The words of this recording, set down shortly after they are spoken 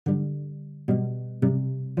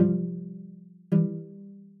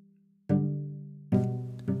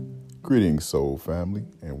Greetings, Soul Family,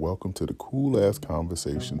 and welcome to the Cool Ass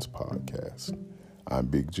Conversations podcast. I'm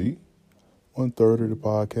Big G, 1/3 of the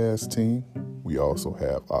podcast team. We also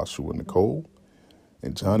have Oshua Nicole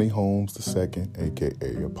and Johnny Holmes II,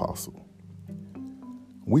 aka Apostle.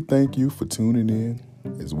 We thank you for tuning in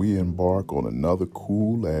as we embark on another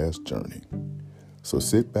cool ass journey. So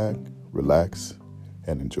sit back, relax,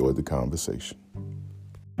 and enjoy the conversation.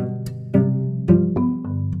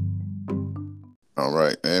 All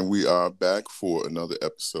right, and we are back for another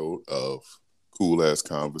episode of Cool Ass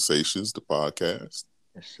Conversations, the podcast.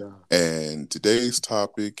 Yes, sir. And today's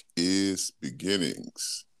topic is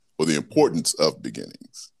beginnings, or the importance of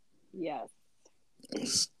beginnings. Yes.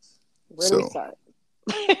 Yes. Where do we start?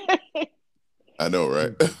 I know,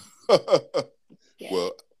 right? Yeah.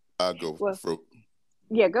 Well, I'll go for...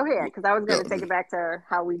 Yeah, go ahead, because I was going to Yeah. take it back to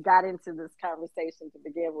how we got into this conversation to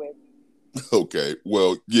begin with. Okay.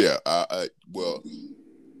 Well, yeah. I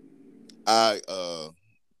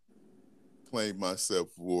claimed myself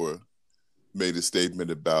made a statement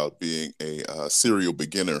about being a serial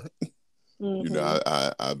beginner. Mm-hmm. You know,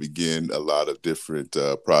 I begin a lot of different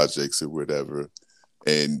projects or whatever,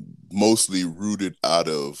 and mostly rooted out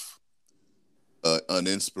of an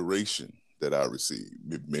inspiration that I receive.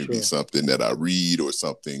 Maybe Sure. something that I read or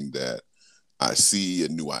something that I see, a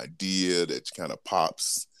new idea that kind of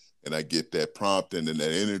pops, and I get that prompt and then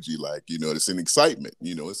that energy, like, you know, it's an excitement.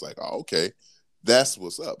 You know, it's like, oh, okay, that's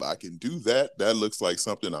what's up. I can do that. That looks like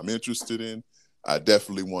something I'm interested in. I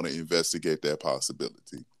definitely want to investigate that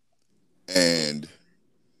possibility. And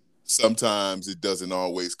sometimes it doesn't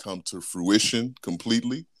always come to fruition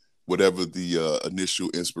completely, whatever the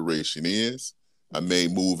initial inspiration is. I may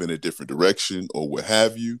move in a different direction or what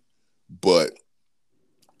have you, but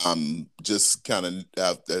I'm just kind of,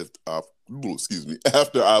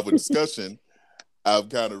 after our discussion, I'm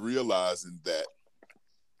kind of realizing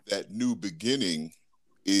that new beginning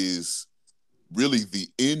is really the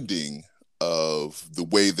ending of the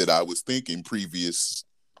way that I was thinking previous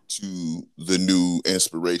to the new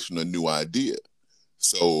inspiration or new idea.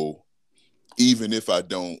 So even if I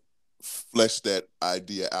don't flesh that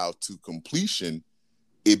idea out to completion,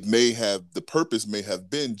 the purpose may have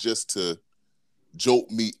been just to jolt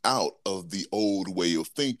me out of the old way of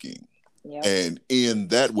thinking. Yep. And in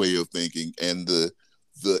that way of thinking and the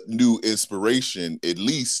new inspiration, at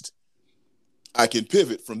least I can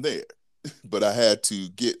pivot from there. But I had to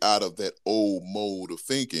get out of that old mode of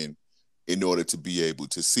thinking in order to be able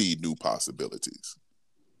to see new possibilities.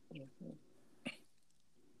 Mm-hmm.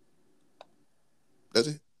 That's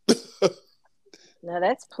it. Now,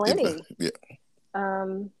 that's plenty. Yeah.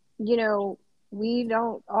 You know, we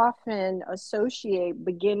don't often associate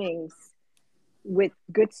beginnings with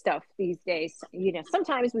good stuff these days. You know,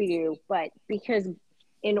 sometimes we do, but because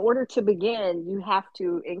in order to begin, you have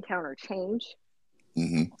to encounter change.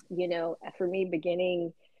 Mm-hmm. You know, for me,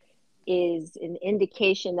 beginning is an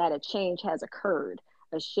indication that a change has occurred,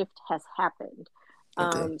 a shift has happened.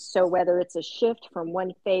 Okay. So whether it's a shift from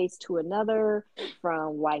one phase to another,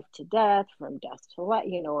 from life to death, from death to life,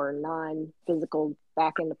 you know, or non-physical,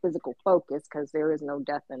 back into physical focus, because there is no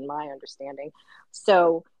death in my understanding.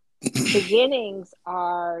 So beginnings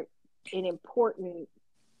are an important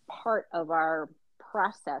part of our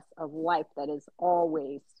process of life that is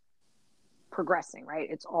always progressing, right?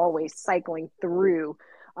 It's always cycling through.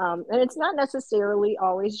 And it's not necessarily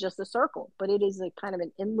always just a circle, but it is a kind of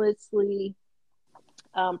an endlessly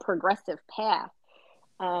progressive path.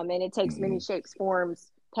 And it takes many shapes,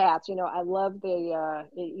 forms, paths. You know, I love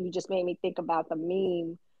you just made me think about the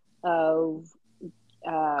meme of,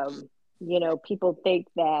 you know, people think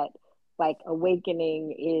that like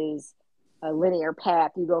awakening is a linear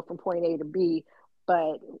path. You go from point A to B,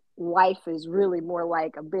 but life is really more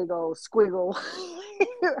like a big old squiggle.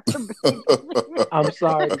 I'm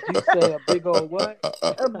sorry, did you say a big old what?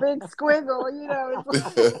 A big squiggle, you know.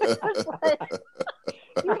 It's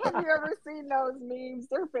like, have you ever seen those memes?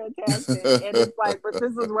 They're fantastic. And it's like, but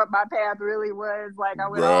this is what my path really was. Like I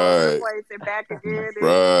went all over the place and back again. And,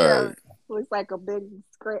 Right. it looks like a big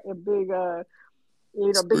big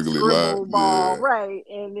Squiggly scribble line, ball, yeah. right?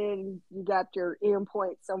 And then you got your end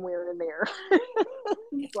point somewhere in there.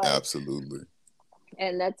 Like, Absolutely.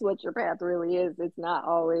 and that's what your path really is. It's not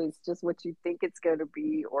always just what you think it's going to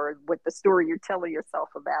be or what the story you're telling yourself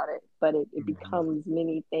about it, but it becomes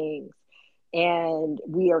many things. And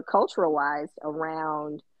we are culturalized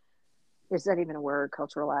around, there's not even a word,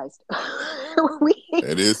 culturalized.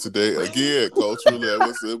 It is today. Again, culturally, it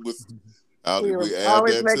was we add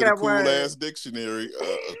always that to making the up cool words. ass dictionary.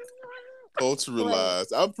 Culturalized.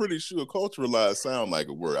 I'm pretty sure culturalized sound like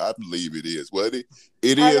a word. I believe it is. Well, it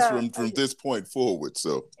I is know, from this point forward.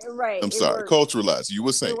 So right? I'm It sorry. works. Culturalized. You were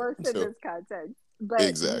It saying. works in So this context, but we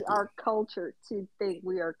exactly. are cultured to think,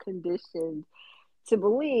 we are conditioned to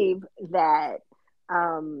believe that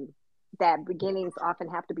um, that beginnings often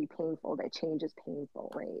have to be painful, that change is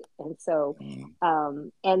painful, right? And so,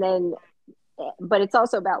 Mm, and then, but it's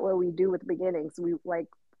also about what we do with beginnings. We, like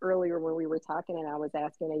earlier when we were talking, and I was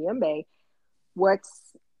asking Ayembe,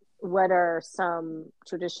 what's what are some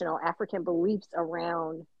traditional African beliefs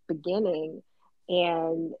around beginning?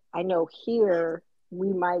 And I know here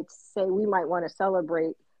we might say we might want to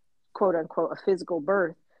celebrate, quote unquote, a physical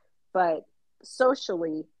birth, but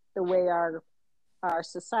socially, the way our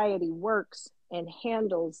society works and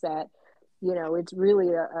handles that, it's really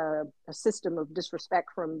a system of disrespect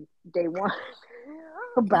from day one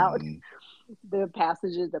about mm, the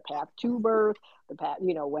passages, the path to birth, the path,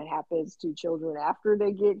 what happens to children after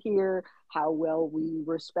they get here, how well we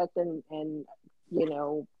respect and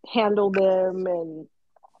handle them, and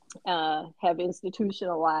have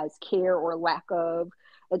institutionalized care or lack of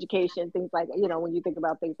education, things like, when you think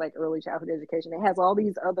about things like early childhood education, it has all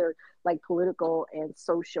these other like political and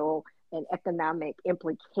social and economic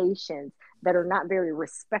implications that are not very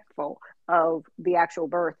respectful of the actual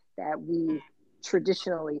birth that we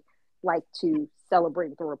traditionally like to celebrate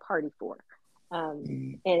and throw a party for.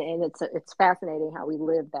 mm. And it's fascinating how we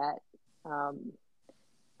live um,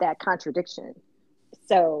 that contradiction.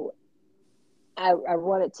 So I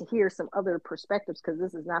wanted to hear some other perspectives, because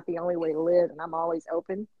this is not the only way to live, and I'm always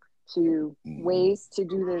open to Mm, ways to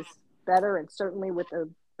do this better, and certainly with a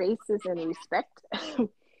basis and respect.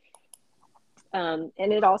 And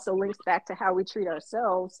it also links back to how we treat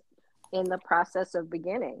ourselves in the process of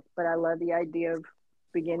beginning. But I love the idea of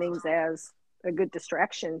beginnings as a good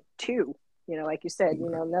distraction too. Like you said,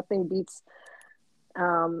 nothing beats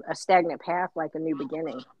a stagnant path like a new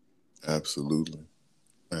beginning. absolutely.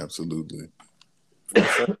 Absolutely.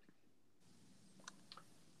 Yes, sir.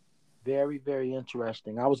 Very, very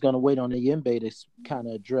interesting. I was gonna wait on the Yembe to kind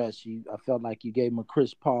of address you. I felt like you gave him a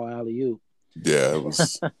Chris Paul alley oop. Yeah, it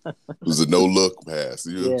was a no look pass.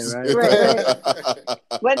 You know Yeah, what right. Right, right.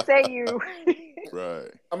 I'm What say you? saying?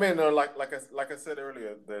 Right. I mean, like I said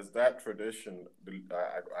earlier, there's that tradition.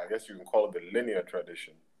 I guess you can call it the linear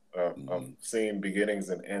tradition of Mm-hmm. seeing beginnings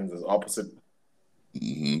and ends as opposite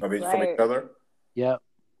Mm-hmm. of each from each Right. other. Yep.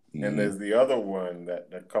 And Mm-hmm. there's the other one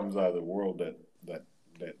that comes out of the world that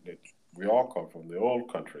we all come from, the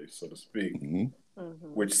old country, so to speak, Mm-hmm.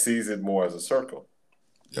 Hmm. which sees it more as a circle.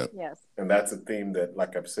 Yep. Yes. And that's a theme that,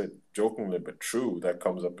 like I've said, jokingly but true, that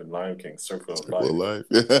comes up in Lion King, Circle of Circle of Life.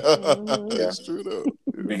 life. Hmm. Yeah. It's true though.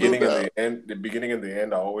 The No beginning and the doubt. end, the beginning and the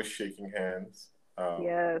end are always shaking hands.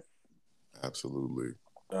 Yes. Absolutely.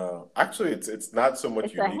 Actually, it's not so much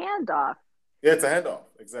It's a unique. handoff. Yeah, it's a handoff,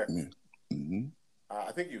 exactly. Yeah. Mm-hmm.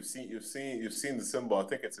 I think you've seen the symbol. I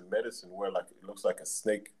think it's in medicine where like it looks like a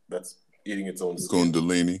snake that's eating its own skin.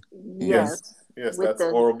 Kundalini. Mm-hmm. Yes. Yes, With that's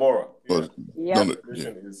the, Ouroboros. Yeah, Or no, yep. no, that yeah,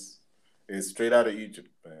 tradition is straight out of Egypt,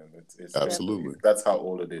 man. Yep. absolutely. That's how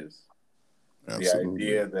old it is. The Absolutely.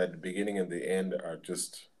 idea that the beginning and the end are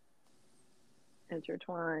just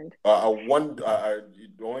Intertwined. the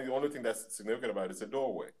only thing that's significant about it is a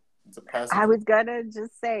doorway. It's a I passageway was gonna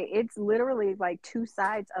just say it's literally like two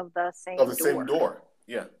sides of the of the same same door. door.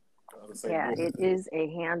 Yeah, of the same Yeah, door. it is a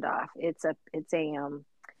handoff. It's a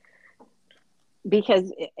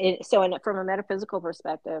because so from a metaphysical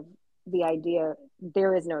perspective, the idea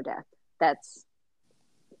there is no death. That's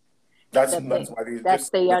That's that's that's the why they that's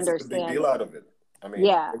just the this is the big deal understanding. out of it. I mean,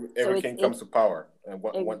 Yeah. So every it's king it's comes to power, and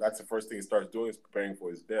what it, that's the first thing he starts doing is preparing for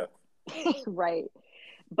his death. right.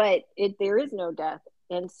 But there is no death,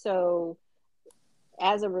 and so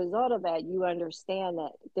as a result of that, you understand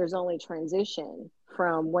that there's only transition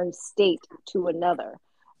from one state to another,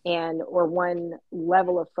 and or one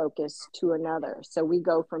level of focus to another. So we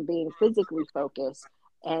go from being physically focused,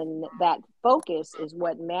 and that focus is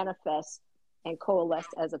what manifests and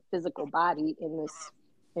coalesces as a physical body in this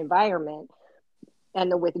environment, and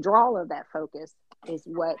the withdrawal of that focus is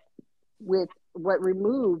what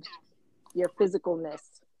removes your physicalness,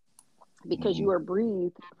 because Mm-hmm. you are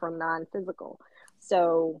breathed from non-physical.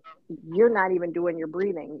 So you're not even doing your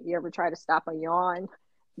breathing. You ever try to stop a yawn?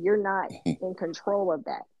 You're not in control of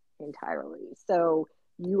that entirely. So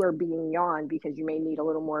you are being yawned because you may need a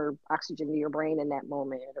little more oxygen to your brain in that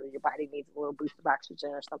moment, or your body needs a little boost of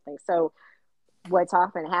oxygen or something. So what's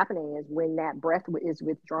often happening is when that breath is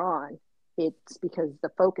withdrawn, it's because the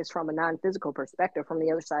focus from a non-physical perspective from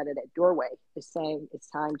the other side of that doorway is saying it's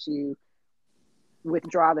time to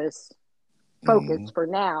withdraw this focus Mm-hmm. for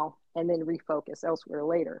now and then refocus elsewhere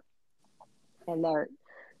later. And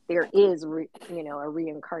there is a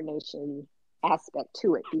reincarnation aspect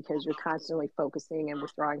to it, because you're constantly focusing and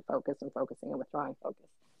withdrawing focus and focusing and withdrawing focus.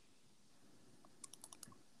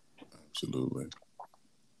 Absolutely.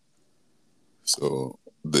 So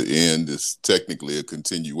the end is technically a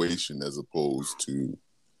continuation as opposed to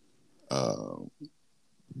the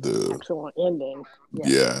actual ending.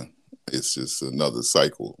 Yeah, it's just another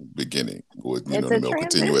cycle beginning, or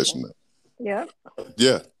continuation. Yeah.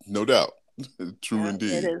 Yeah, no doubt. True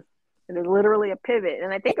indeed. It is literally a pivot,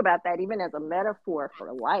 and I think about that even as a metaphor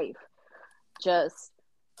for life. Just,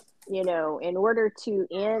 in order to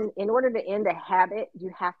end a habit,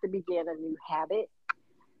 you have to begin a new habit.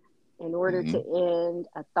 In order to end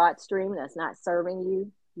a thought stream that's not serving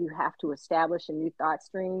you, you have to establish a new thought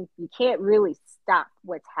stream. You can't really stop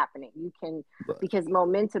what's happening. You can, because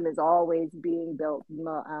momentum is always being built.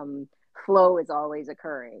 Flow is always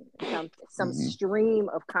occurring. Some stream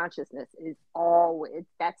of consciousness is always,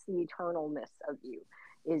 that's the eternalness of you,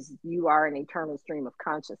 is you are an eternal stream of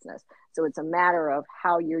consciousness. So it's a matter of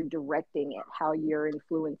how you're directing it, how you're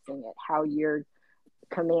influencing it, how you're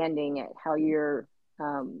commanding it, how you're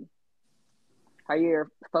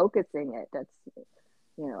focusing it. That's,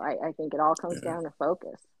 I think it all comes down to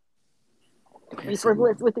focus. Be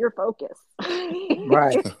frivolous with your focus.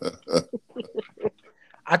 Right.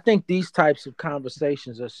 I think these types of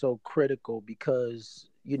conversations are so critical because,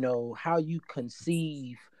 how you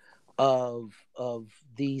conceive of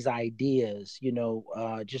these ideas,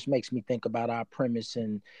 just makes me think about our premise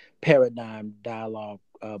and paradigm dialogue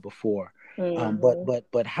before.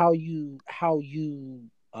 But how you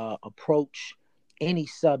approach any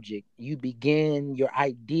subject, you begin your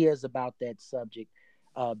ideas about that subject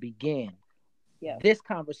begin. Yeah. This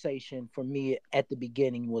conversation for me at the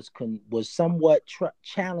beginning was somewhat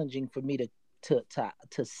challenging for me to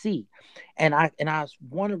see, and I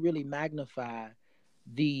want to really magnify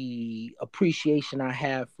the appreciation I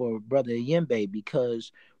have for Brother Yembe,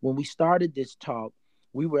 because when we started this talk,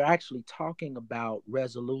 we were actually talking about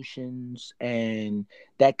resolutions and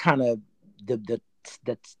that kind of the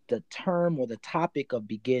term or the topic of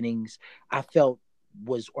beginnings. I felt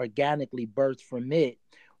was organically birthed from it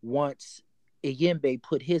once Yembe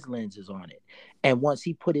put his lenses on it. And once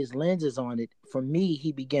he put his lenses on it, for me,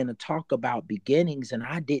 he began to talk about beginnings, and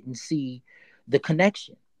I didn't see the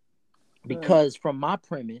connection. Because from my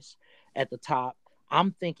premise at the top,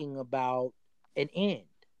 I'm thinking about an end,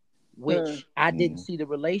 which I didn't see the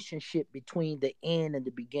relationship between the end and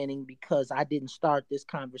the beginning, because I didn't start this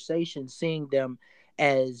conversation seeing them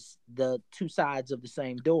as the two sides of the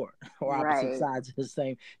same door, or opposite sides of the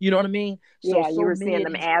same. You know what I mean? Yeah, you were seeing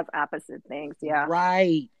them as opposite things. Yeah.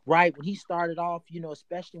 Right. When he started off,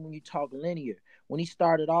 especially when you talk linear, when he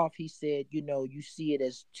started off, he said, you see it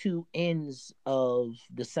as two ends of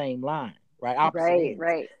the same line, right? Opposite ends.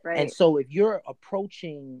 Right. And so if you're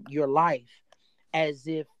approaching your life as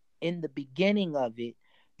if in the beginning of it,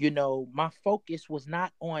 my focus was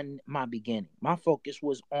not on my beginning. My focus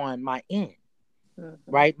was on my end.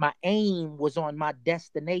 Right? My aim was on my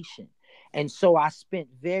destination. And so I spent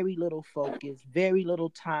very little focus, very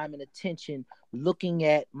little time and attention looking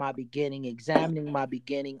at my beginning, examining my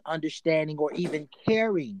beginning, understanding or even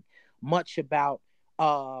caring much about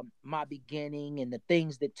my beginning and the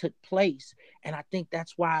things that took place. And I think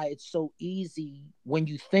that's why it's so easy, when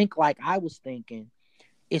you think like I was thinking,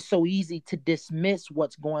 it's so easy to dismiss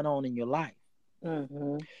what's going on in your life.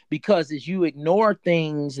 Because as you ignore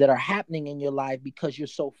things that are happening in your life because you're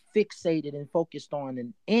so fixated and focused on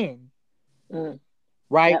an end,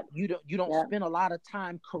 right? Yep. You don't spend a lot of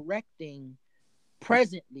time correcting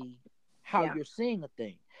presently how you're seeing a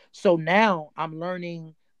thing. So now I'm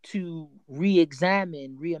learning to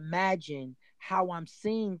re-examine, reimagine how I'm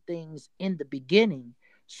seeing things in the beginning,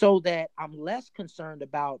 so that I'm less concerned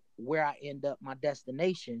about where I end up, my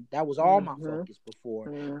destination. That was all my focus before.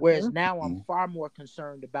 Whereas now I'm far more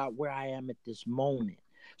concerned about where I am at this moment.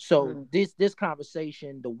 So this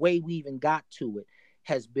conversation, the way we even got to it,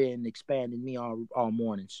 has been expanding me all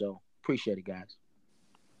morning. So appreciate it, guys.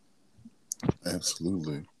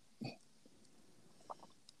 Absolutely.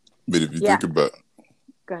 But if you think about,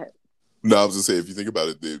 go ahead. No, I was gonna say, if you think about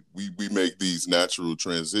it, we make these natural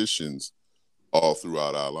transitions all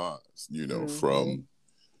throughout our lives,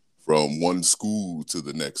 from one school to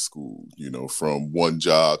the next school, from one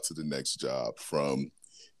job to the next job, from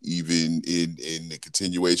even in the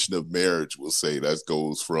continuation of marriage, we'll say that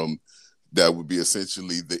would be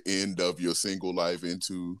essentially the end of your single life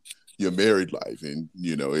into your married life, and,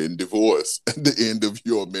 in divorce, the end of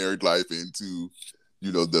your married life into,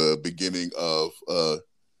 the beginning of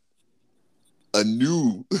a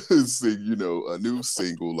new a new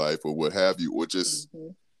single life or what have you, or just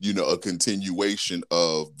a continuation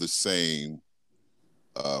of the same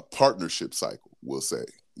partnership cycle, we'll say.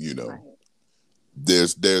 Right.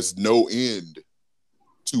 There's no end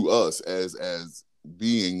to us as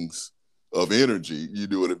beings of energy. You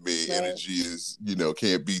know what I mean? Right. Energy is,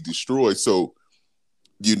 can't be destroyed. So,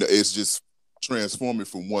 it's just transforming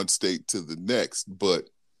from one state to the next, but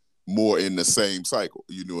more in the same cycle.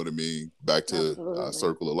 You know what I mean? Back to our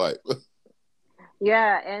circle of life.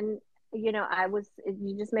 Yeah. And, you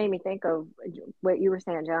just made me think of what you were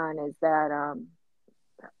saying, John, is that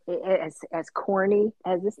as corny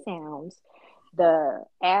as it sounds, the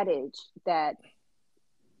adage that,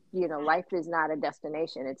 life is not a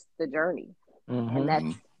destination, it's the journey. And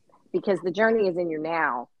that's because the journey is in your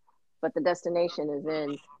now, but the destination is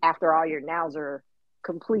in after all your nows are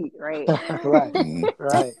complete, right? Right.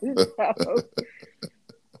 Right. So,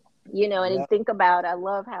 and think about, I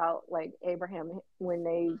love how, like, Abraham, when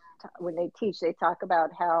they teach, they talk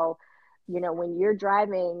about how, when you're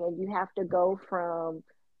driving and you have to go from,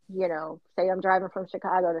 say I'm driving from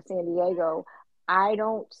Chicago to San Diego, I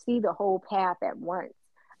don't see the whole path at once.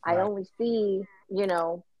 Right. I only see,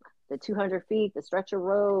 the 200 feet, the stretch of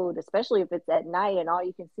road, especially if it's at night and all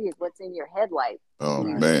you can see is what's in your headlights. Oh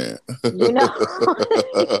man.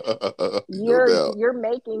 You're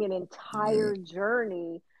making an entire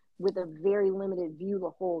journey with a very limited view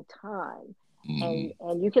the whole time.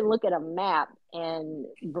 And you can look at a map and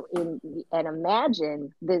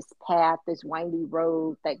imagine this path, this windy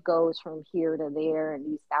road that goes from here to there, and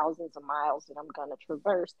these thousands of miles that I'm going to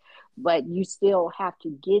traverse, but you still have to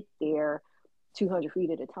get there 200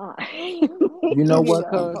 feet at a time. You know what,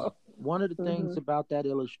 cuz? One of the things about that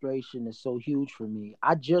illustration is so huge for me.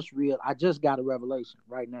 I just got a revelation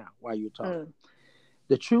right now while you're talking.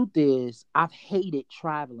 The truth is, I've hated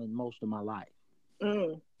traveling most of my life.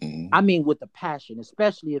 I mean, with a passion,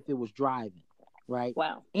 especially if it was driving, right?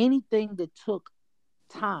 Wow. Anything that took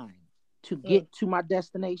time to get to my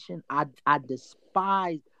destination, I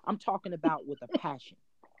despise. I'm talking about with a passion.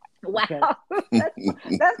 Wow, okay?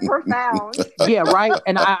 that's profound. Yeah, right.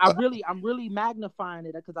 And I'm really magnifying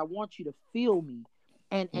it because I want you to feel me.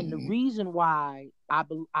 And the reason why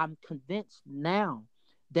I'm convinced now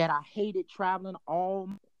that I hated traveling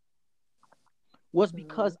was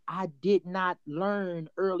because I did not learn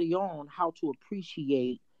early on how to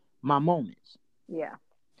appreciate my moments. Yeah.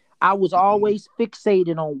 I was always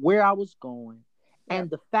fixated on where I was going. And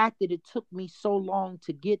the fact that it took me so long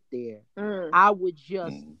to get there, I would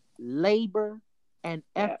just labor and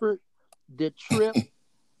effort the trip.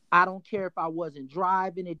 I don't care if I wasn't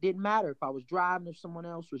driving. It didn't matter if I was driving, if someone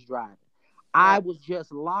else was driving. I was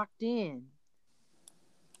just locked in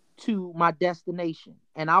to my destination.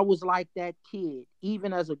 And I was like that kid,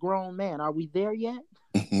 even as a grown man. Are we there yet?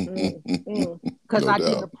 Because I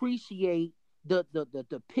didn't appreciate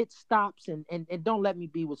the pit stops and don't let me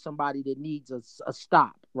be with somebody that needs a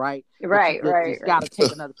stop, right? Right. Got to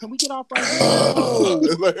take another. Can we get off right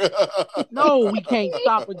here? No, we can't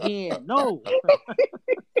stop again. No.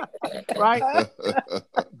 Right?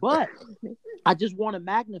 But I just want to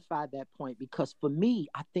magnify that point because for me,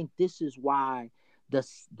 I think this is why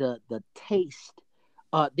the taste,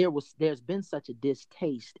 there's been such a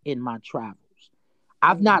distaste in my travels.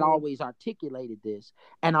 I've not always articulated this,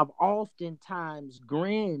 and I've oftentimes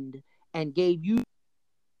grinned and gave you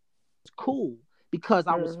cool because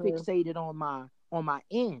I was fixated on my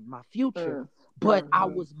end, my future. But I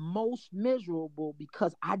was most miserable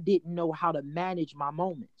because I didn't know how to manage my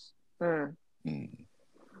moments. You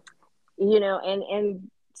know, and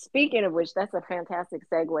speaking of which, that's a fantastic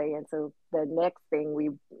segue into the next thing we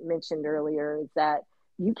mentioned earlier, is that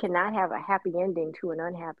you cannot have a happy ending to an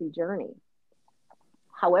unhappy journey.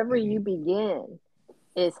 However you begin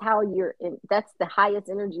is how you're in, that's the highest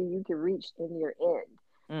energy you can reach in your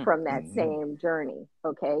end from that same journey.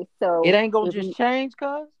 Okay. So it ain't gonna just change,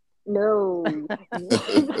 cuz? No.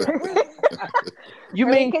 You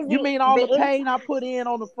mean all the pain I put in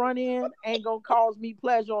on the front end ain't gonna cause me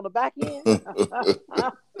pleasure on the back end?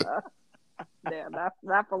 Yeah,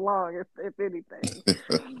 not for long, if anything.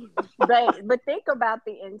 But think about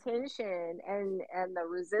the intention and the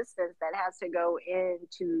resistance that has to go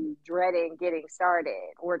into dreading getting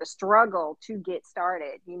started, or the struggle to get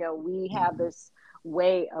started. You know, we have this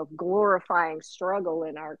way of glorifying struggle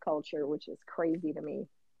in our culture, which is crazy to me.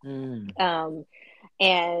 And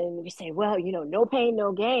we say, well, you know, no pain,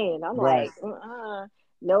 no gain. I'm like,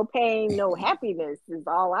 no pain, no happiness is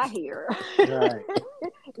all I hear. Right.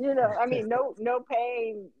 You know, I mean, no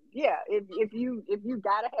pain. Yeah, if you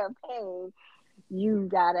gotta have pain, you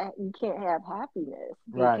can't have happiness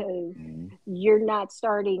Right. because Mhm. you're not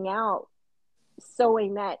starting out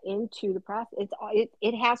sewing that into the process.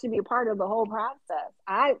 It has to be a part of the whole process.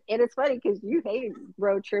 And it's funny because you hate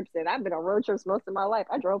road trips, and I've been on road trips most of my life.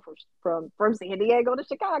 I drove from San Diego to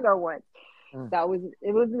Chicago once. Mm.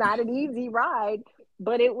 It was not an easy ride,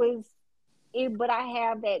 but but I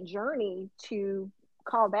have that journey to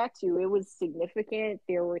call back to. It was significant.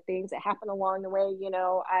 There were things that happened along the way.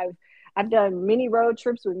 I've done many road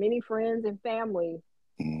trips with many friends and family.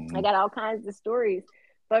 I Mhm. got all kinds of stories.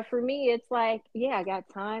 But for me, it's like, yeah, I got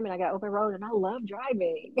time and I got open road and I love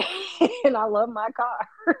driving and I love my car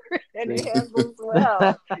and it See? handles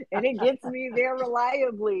well and it gets me there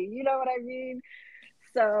reliably. You know what I mean?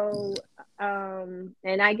 So,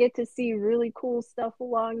 and I get to see really cool stuff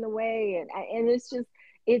along the way. And it's just,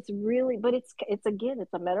 it's really, but it's again,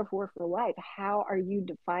 it's a metaphor for life. How are you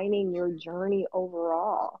defining your journey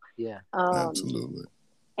overall? Yeah. Absolutely.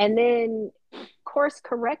 And then course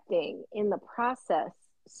correcting in the process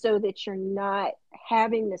so that you're not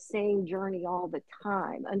having the same journey all the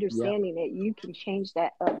time, Yeah. understanding that you can change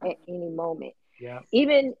that up at any moment. Yeah.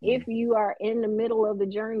 Even if Mhm. you are in the middle of the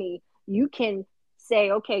journey, you can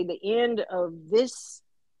say, okay, the end of this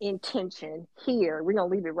intention here, we're going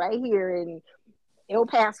to leave it right here in El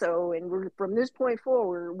Paso, and we're from this point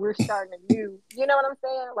forward, we're starting a new, you know what I'm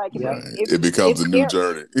saying? Like Yeah. Right. It becomes a new there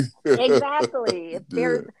journey. exactly, if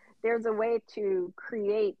Yeah. there's a way to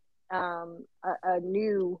create a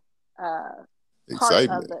new uh, part of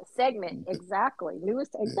Excitement. the segment, exactly,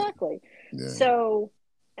 newest, Yeah. exactly. Yeah. So,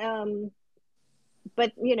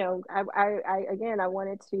 but I again, I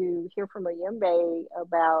wanted to hear from Oyembe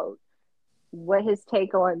about what his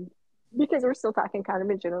take on, because we're still talking kind of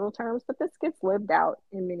in general terms, but this gets lived out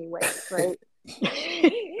in many ways, right?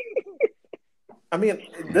 I mean,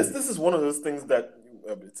 this is one of those things that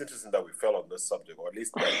it's interesting that we fell on this subject, or at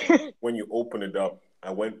least that when you open it up,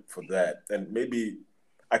 I went for that, and maybe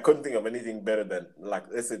I couldn't think of anything better than, like,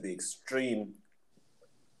 let's say the extreme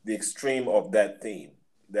of that theme,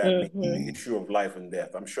 that being Hmm. the issue of life and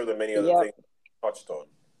death. I'm sure there are many other Yep. things touched on.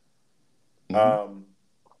 Mhm.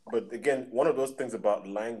 But again, one of those things about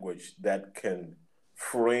language that can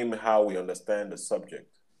frame how we understand the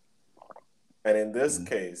subject. And in this Mhm.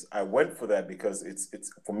 case, I went for that because it's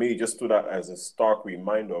for me, it just stood out as a stark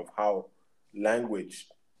reminder of how language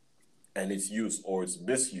and its use or its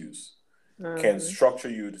misuse can Hmm. structure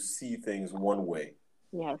you to see things one way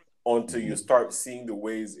Yes. until you Mhm. start seeing the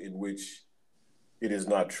ways in which it is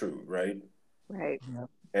not true, right? Right. Yeah.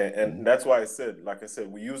 And that's why I said, like I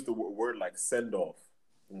said, we use the word like send off.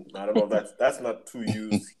 I don't know if that's not too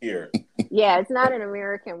used here. Yeah, it's not an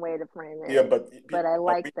American way to frame Yeah, it, but but I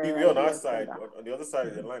like the we on our idea of send side, off. on the other side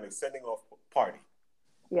of the line, is sending off party.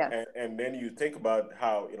 Yes. And then you think about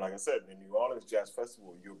how, like I said, in New Orleans Jazz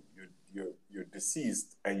Festival, you're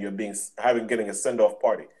deceased and you're getting a send off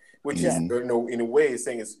party, which is Yes. Mhm. in a way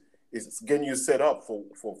saying is getting you set up for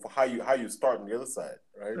how you start on the other side,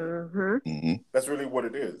 right? Hmm. Mhm. That's really what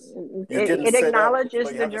it is. You're getting It set up so acknowledges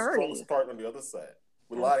you the have a strong journey. start on the other side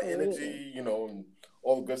with a lot of Absolutely. energy, and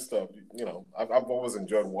all the good stuff. I've always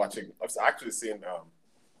enjoyed watching. I've actually seen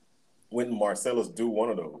Wynton Marsalis do one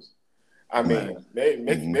of those. I Right. mean,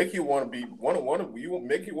 Mhm. make you want to be you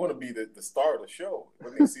make you want to be the star of the show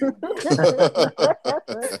when you see them do it.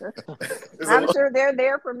 there's a I'm lot, sure they're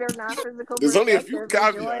there from their non-physical there's only a few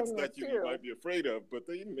perspective, caveats enjoying it that you too. might be afraid of, but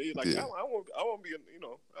then you're like, Yeah. I won't be I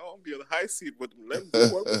won't be in the high seat, but let them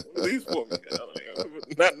do one of these for me.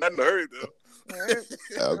 Not in a hurry though. All right,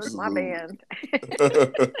 where's my Absolutely. band?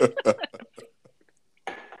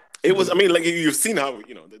 It was. I mean, like you've seen how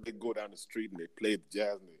they go down the street and they play the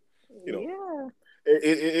jazz and you know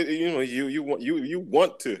Yeah, you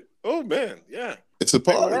want to. Oh man, yeah. It's a I,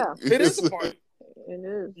 party. yeah, it is a party. it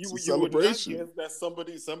is. It's a You would not celebration. guess that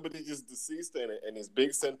somebody just deceased and is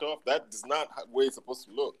being sent off. That is not the way it's supposed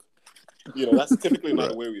to look. That's typically not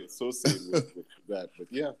the Right. way we associate with that. But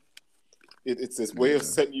yeah, it's this way of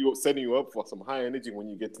Yeah. setting you up for some high energy when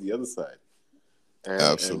you get to the other side. And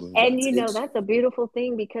Absolutely. And that's it. that's a beautiful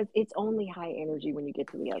thing because it's only high energy when you get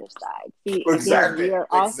to the other side. See, again, Exactly.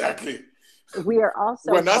 we are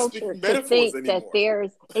also We're not speaking cultured to metaphors think that anymore.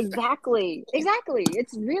 there's exactly.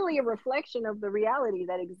 It's really a reflection of the reality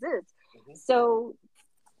that exists. Mm-hmm. So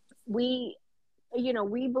we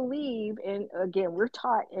we believe, and again, we're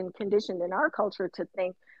taught and conditioned in our culture to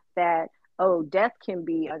think that, oh, death can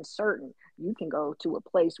be uncertain. You can go to a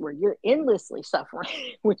place where you're endlessly suffering,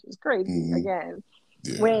 which is crazy Mhm. again.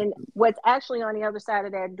 Yeah. When what's actually on the other side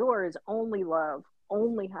of that door is only love,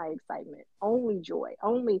 only high excitement, only joy,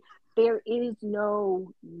 only, there is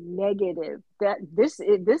no negative. This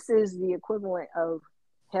is the equivalent of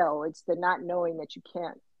hell. It's the not knowing that you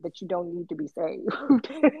can't, that you don't need to be saved.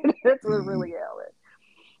 That's what Mhm. really hell is.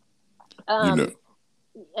 You know,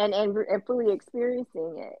 And fully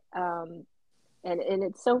experiencing it. And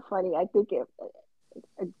it's so funny. I think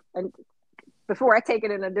and before I take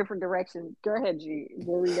it in a different direction, go ahead, G.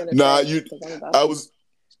 What were you gonna nah, say? you. Because I'm about I to. was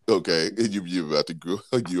okay. You about to go?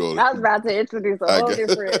 You on? I was about to introduce a I whole got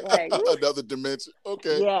different, like, another dimension.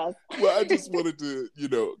 Okay. yes. Well, I just wanted to,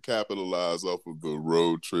 capitalize off of the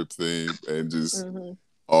road trip theme and just Hmm.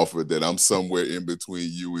 offer that I'm somewhere in between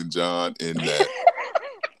you and John in that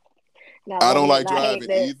Not I don't loving it, like not driving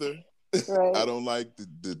hating it, either. right? I don't like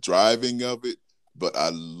the driving of it, but I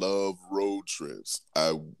love road trips.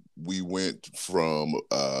 We went from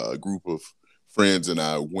a group of friends and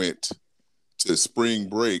I went to spring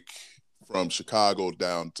break from Chicago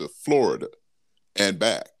down to Florida and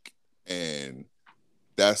back. And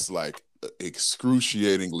that's like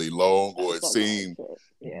excruciatingly long, or it It's a long seemed trip.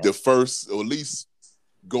 Yeah. the first, or at least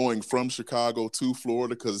going from Chicago to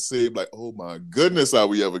Florida, because it seemed like, oh my goodness, are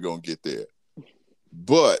we ever going to get there?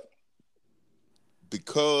 But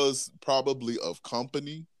because probably of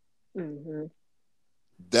company, Hmm.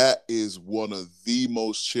 that is one of the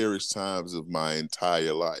most cherished times of my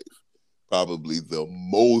entire life. Probably the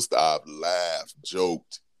most I've laughed,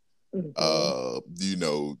 joked, Hmm.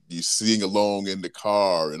 you sing along in the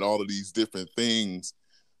car and all of these different things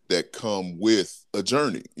that come with a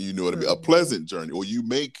journey, you know what I mean? A Hmm. pleasant journey, or you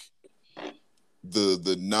make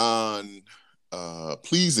the non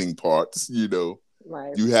pleasing parts,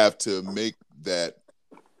 Right. you have to make that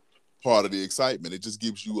part of the excitement. It just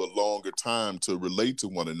gives you a longer time to relate to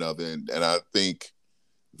one another. And I think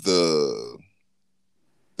the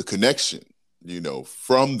connection,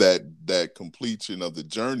 from that completion of the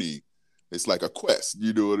journey, it's like a quest,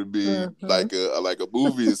 you know what I mean? Hmm. Like a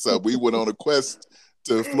movie or something. We went on a quest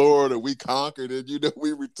to Florida, we conquered it,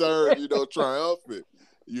 we returned, triumphant,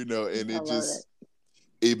 and I love it.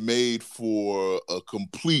 it made for a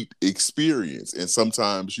complete experience. And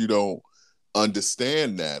sometimes you don't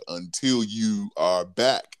understand that until you are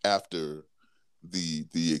back after the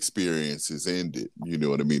experience is ended. You know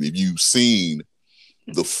what I mean? If you've seen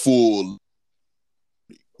the full,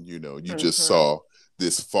 you just Hmm. saw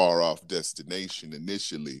this far off destination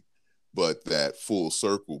initially, but that full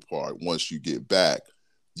circle part, once you get back,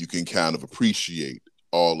 you can kind of appreciate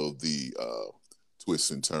all of the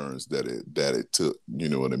twists and turns that it took. You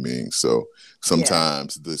know what I mean? So Yeah.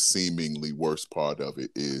 sometimes the seemingly worst part of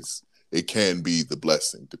it is, it can be the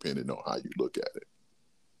blessing depending on how you look at it.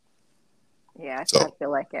 Yeah. I So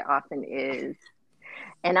feel like it often is.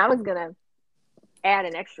 And I was gonna add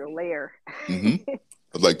an extra layer. mm-hmm.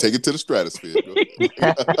 I was like, take it to the stratosphere. Go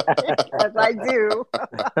As I do.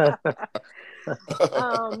 ahead.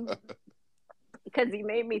 Because he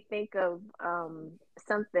made me think of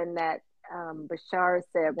something that Bashar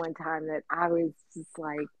said one time that I was just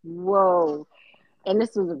like, whoa. And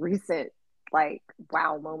this was a recent, like,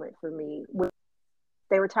 wow moment for me.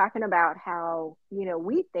 They were talking about how,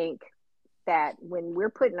 we think that when we're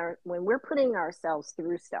putting ourselves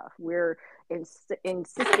through stuff, we're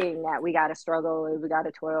insisting that we got to struggle and we got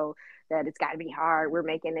to toil, that it's got to be hard. We're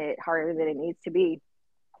making it harder than it needs to be.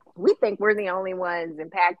 We think we're the only ones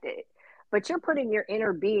impacted, but you're putting your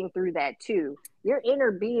inner being through that too. Your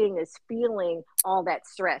inner being is feeling all that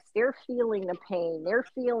stress. They're feeling the pain. They're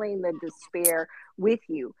feeling the despair with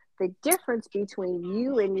you. The difference between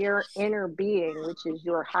you and your inner being, which is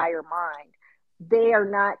your higher mind, they are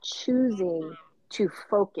not choosing to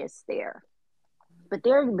focus there. But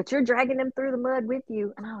you're dragging them through the mud with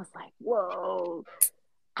you. And I was like, whoa,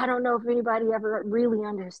 I don't know if anybody ever really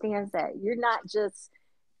understands that. You're not just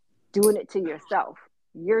doing it to yourself.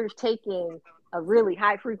 You're taking a really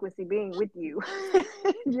high frequency being with you.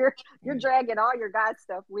 You're dragging all your God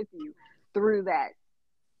stuff with you through that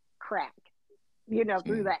crack,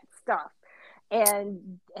 through that stuff.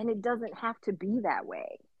 And it doesn't have to be that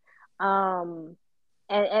way. Um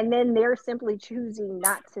and then they're simply choosing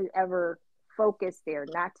not to ever focus there,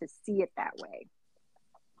 not to see it that way.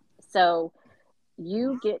 So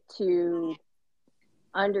you get to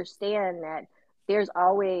understand that there's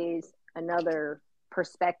always another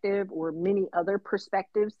perspective or many other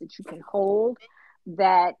perspectives that you can hold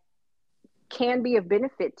that can be of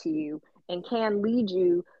benefit to you and can lead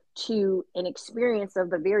you to an experience of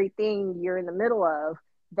the very thing you're in the middle of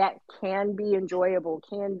that can be enjoyable,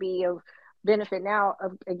 can be of benefit. Now,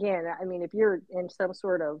 again, I mean, if you're in some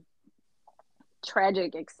sort of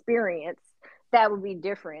tragic experience, that would be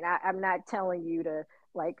different. I'm not telling you to,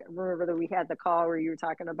 like, remember that we had the call where you were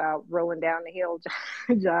talking about rolling down the hill,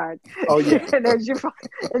 John. Oh yeah. And as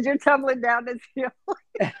you're tumbling down this hill,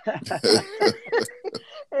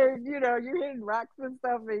 and you're hitting rocks and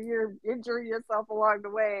stuff, and you're injuring yourself along the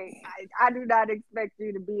way. I do not expect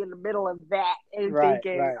you to be in the middle of that and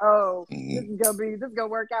thinking, "Oh, this is gonna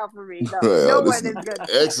work out for me." No, no one is gonna.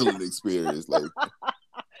 Excellent experience, like.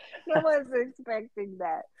 No one's expecting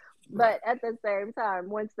that. But at the same time,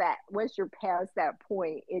 once you're past that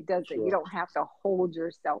point, it doesn't. Sure. You don't have to hold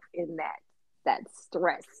yourself in that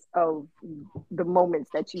stress of the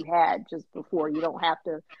moments that you had just before. You don't have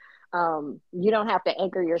to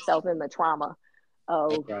anchor yourself in the trauma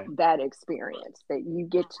of that experience. That you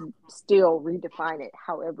get to still redefine it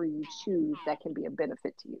however you choose. That can be a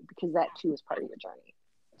benefit to you, because that too is part of your journey.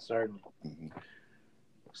 Certainly. Mm-hmm.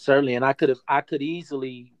 Certainly, and I could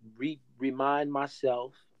easily remind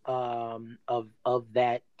myself of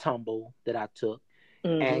that tumble that I took,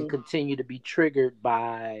 and continue to be triggered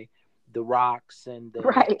by the rocks and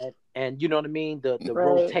and you know what I mean, the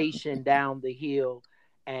rotation down the hill,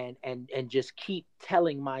 and just keep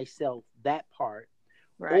telling myself that part,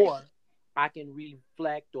 or I can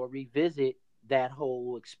reflect or revisit that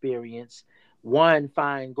whole experience. One,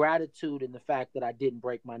 find gratitude in the fact that I didn't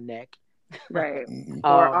break my neck. Right.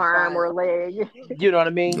 Or arm or leg. You know what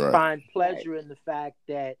I mean? Right. Find pleasure in the fact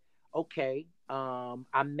that, okay,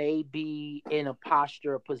 I may be in a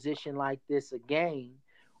posture, a position like this again.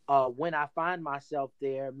 When I find myself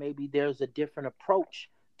there, maybe there's a different approach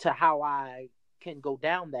to how I can go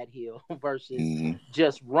down that hill versus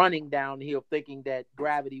just running down the hill thinking that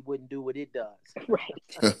gravity wouldn't do what it does. Right.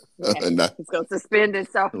 It's going to suspend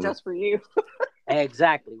itself just for you.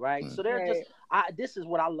 Exactly, right? So they're just, this is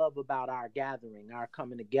what I love about our gathering, our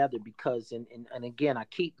coming together, because, and again, I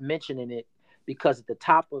keep mentioning it because at the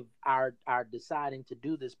top of our deciding to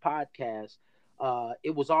do this podcast,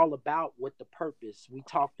 it was all about what the purpose. We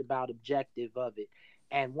talked about objective of it.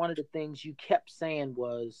 And one of the things you kept saying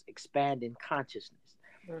was expanding consciousness.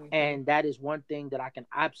 And that is one thing that I can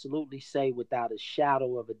absolutely say without a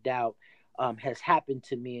shadow of a doubt has happened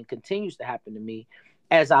to me and continues to happen to me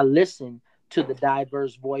as I listen to the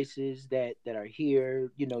diverse voices that are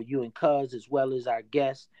here, you and Cuz, as well as our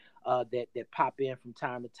guests that pop in from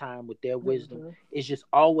time to time with their wisdom. It's just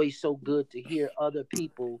always so good to hear other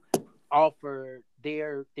people offer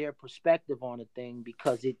their perspective on a thing,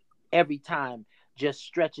 because it every time just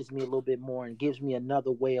stretches me a little bit more and gives me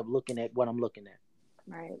another way of looking at what I'm looking at.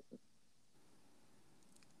 Right.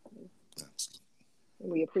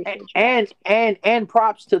 We appreciate you. And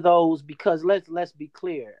props to those, because let's be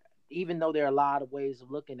clear. Even though there are a lot of ways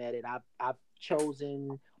of looking at it, I've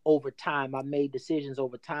chosen over time. I made decisions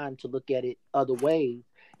over time to look at it other ways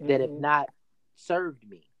that have not served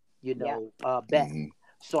me, best.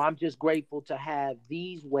 So I'm just grateful to have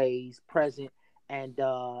these ways present and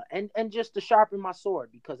just to sharpen my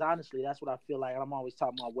sword, because honestly, that's what I feel like. I'm always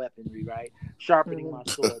talking about weaponry, right? Sharpening my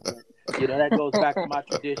sword. But, that goes back to my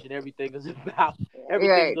tradition. Everything is about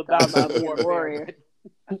my warfare.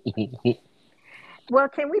 Well,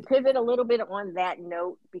 can we pivot a little bit on that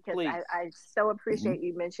note? Because I so appreciate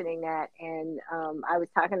you mentioning that. And I was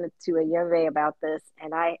talking to a Yembe about this,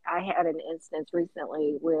 and I had an instance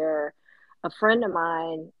recently where a friend of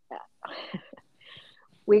mine,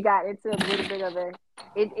 we got into a little bit of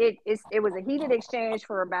it was a heated exchange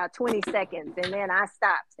for about 20 seconds. And then I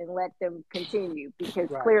stopped and let them continue, because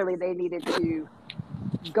clearly they needed to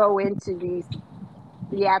go into these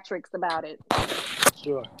theatrics about it.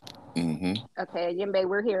 Sure. Okay, Yembe,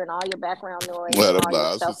 we're hearing all your background noise. Well, I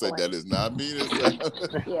was going to say that is not me.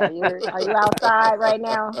 Yeah, are you outside right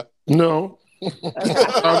now? No.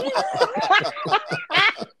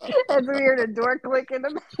 As we hear the door click in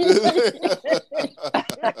the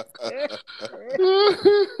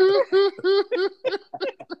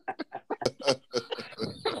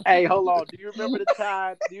Hey, hold on. Do you remember the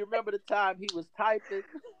time he was typing?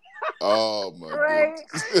 Oh my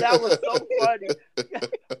goodness. That was so funny.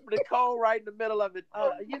 Nicole right in the middle of it.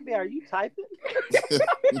 Yembe, are you typing?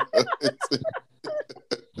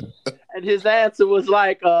 And his answer was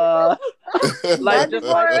like just like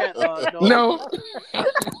that. No.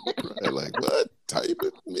 Like, what?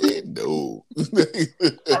 Typing? Me? No.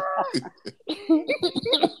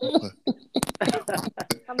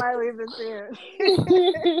 I might leave this here.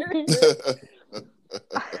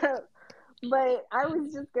 But I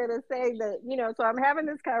was just going to say that, so I'm having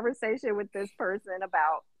this conversation with this person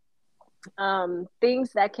about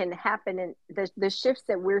things that can happen in the shifts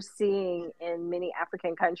that we're seeing in many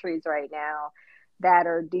African countries right now that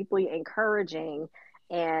are deeply encouraging,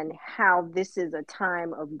 and how this is a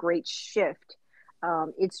time of great shift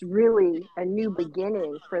it's really a new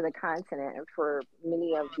beginning for the continent and for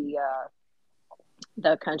many of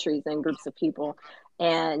the countries and groups of people,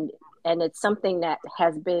 and it's something that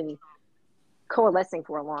has been coalescing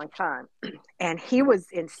for a long time. And he was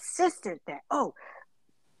insistent that, oh,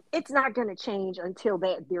 it's not going to change until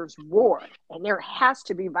there's war, and there has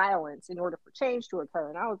to be violence in order for change to occur.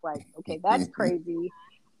 And I was like, okay, that's crazy.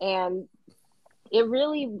 And it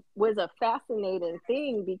really was a fascinating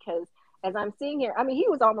thing, because as I'm seeing here, I mean, he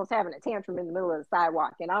was almost having a tantrum in the middle of the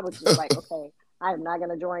sidewalk, and I was just like, okay, I am not going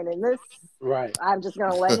to join in this. Right. I'm just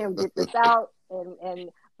going to let him get this out.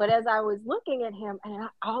 But as I was looking at him, and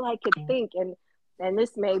all I could think, and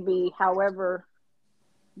this may be, however,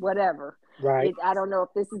 whatever. Right. I don't know if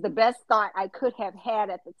this is the best thought I could have had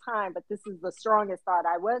at the time, but this is the strongest thought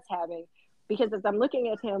I was having, because as I'm looking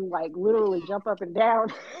at him, like, literally jump up and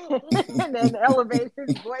down and then elevate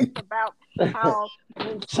his voice about how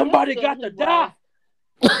somebody got to die.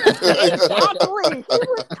 Exactly. He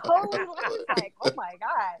was totally like, oh my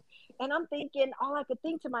God. And I'm thinking, all I could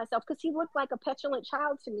think to myself, because he looked like a petulant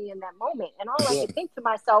child to me in that moment. And all I could think to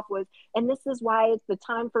myself was, and this is why it's the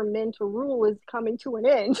time for men to rule is coming to an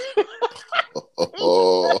end. You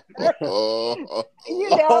know?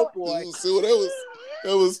 Oh boy. See what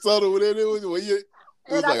it was subtle with it. It was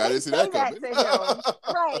like, I didn't see that coming.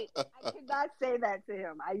 Right. I could not say that to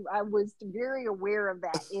him. I was very aware of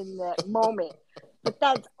that in that moment. But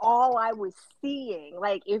that's all I was seeing.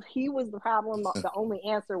 Like, if he was the problem, the only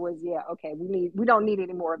answer was, yeah, okay, we don't need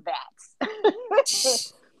any more of that.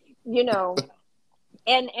 You know.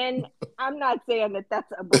 And I'm not saying that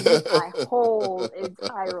that's a belief I hold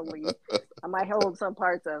entirely. I might hold some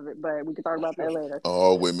parts of it, but we can talk about that later.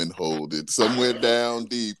 All women hold it somewhere down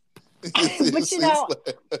deep. But you know,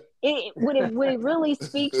 what it really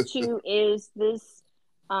speaks to is this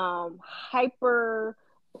hyper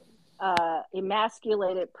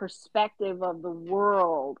emasculated perspective of the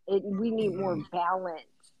world. We need more balance,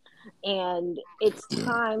 and it's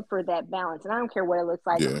time for that balance. And I don't care what it looks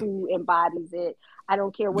like, who embodies it. I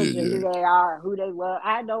don't care what gender they are, who they love.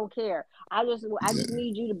 I don't care. I just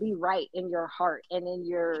need you to be right in your heart and in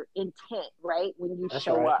your intent, right, when you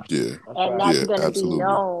show up. And that's going to be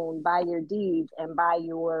known by your deeds and by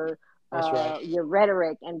your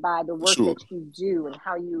rhetoric and by the work that you do and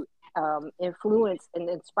how you influence and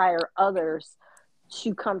inspire others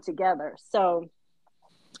to come together. So,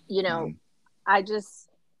 you know, I just,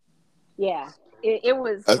 it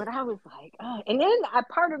was, but I was like, oh. And then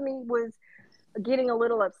part of me was getting a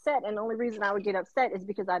little upset, and the only reason I would get upset is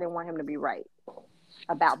because I didn't want him to be right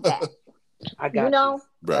about that. I got you.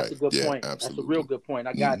 Right. That's a good point. Absolutely. That's a real good point.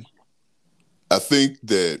 I got you. I think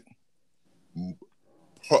that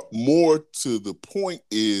more to the point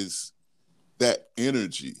is that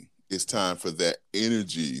energy. It's time for that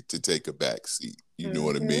energy to take a back seat. You know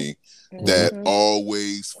what I mean? That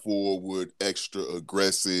always forward, extra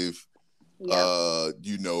aggressive,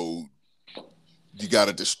 you know, you got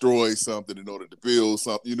to destroy something in order to build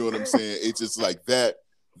something. You know what I'm saying? It's just like that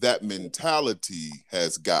mentality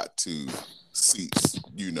has got to cease,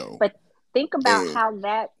 you know. But think about how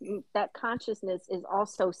that consciousness is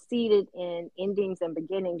also seated in endings and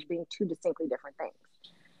beginnings being two distinctly different things.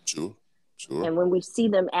 Sure. And when we see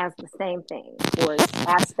them as the same thing, or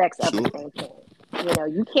aspects of the same thing, you know,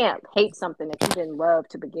 you can't hate something that you didn't love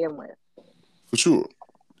to begin with. For sure.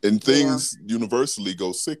 And things universally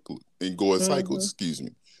go cyclical and go in cycles, excuse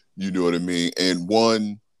me. You know what I mean? And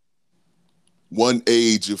one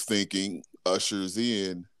age of thinking ushers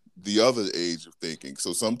in the other age of thinking.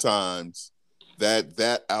 So sometimes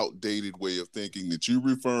that outdated way of thinking that you're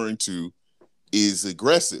referring to is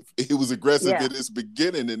aggressive. It was aggressive in its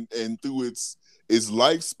beginning and through its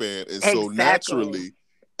lifespan. And so naturally,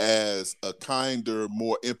 as a kinder,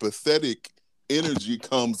 more empathetic energy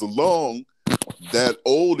comes along, that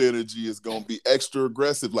old energy is going to be extra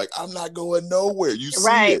aggressive. Like, I'm not going nowhere. You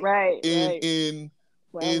see it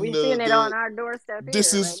we're seeing it on our doorstep.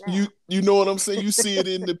 This is you know what I'm saying? You see it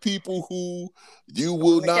in the people who you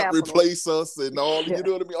will not replace us and all, you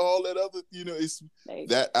know what I mean? All that other, you know, it's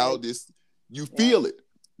you feel it.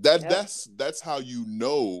 That's how you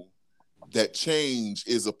know that change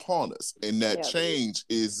is upon us, and that change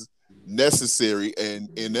is necessary and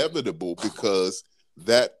inevitable, because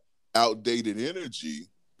that outdated energy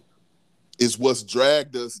is what's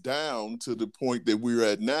dragged us down to the point that we're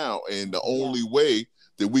at now. And the only way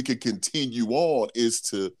that we can continue on is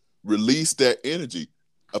to release that energy.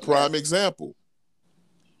 A prime example,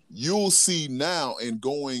 you'll see now and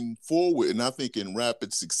going forward, and I think in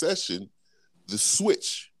rapid succession, the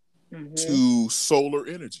switch to solar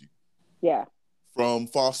energy from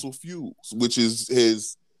fossil fuels, which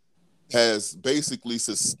has has basically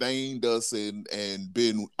sustained us and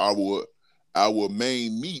been our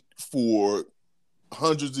main meat for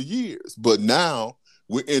hundreds of years. But now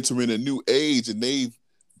we're entering a new age, and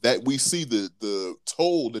we see the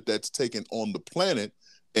toll that's taken on the planet,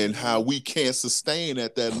 and how we can't sustain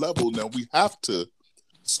at that level. Now we have to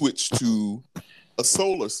switch to a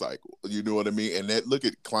solar cycle. You know what I mean? And that, look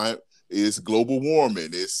at climate, it's global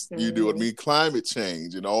warming, it's you know what I mean, climate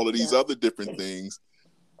change, and all of these other different things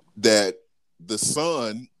that the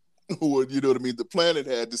sun, or you know what I mean, the planet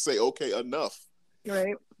had to say, okay, enough.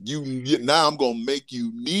 Right. Now I'm gonna make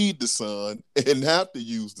you need the sun and have to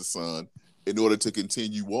use the sun in order to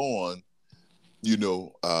continue on, you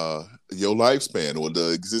know, your lifespan or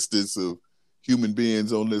the existence of human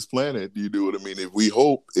beings on this planet. You know what I mean? If we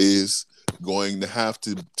hope is going to have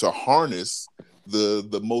to harness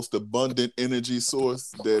the most abundant energy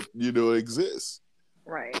source that, you know, exists.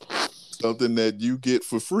 Right. Something that you get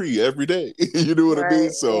for free every day. You know what I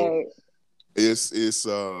mean? So it's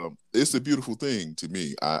a beautiful thing to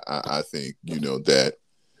me. I think, you know, that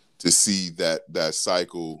to see that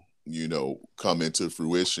cycle, you know, come into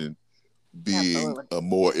fruition, being a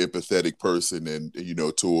more empathetic person, and, you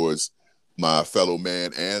know, towards my fellow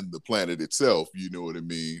man and the planet itself, you know what I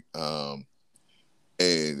mean?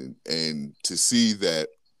 And to see that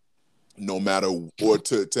no matter, or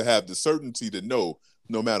to have the certainty to know,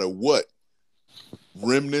 no matter what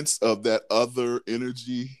remnants of that other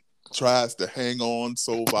energy tries to hang on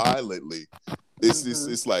so violently,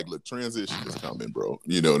 it's like, look, transition is coming, bro.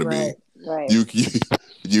 You know what I mean? Right.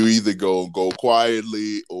 You either go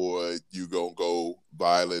quietly, or you gonna go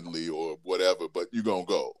violently, or whatever, but you gonna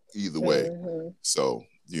go either way. So,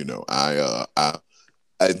 you know, I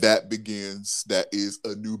that is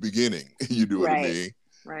a new beginning. You know what I mean?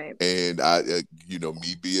 Right. And I, you know,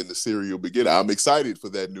 me being the serial beginner, I'm excited for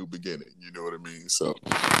that new beginning. You know what I mean? So,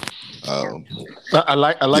 I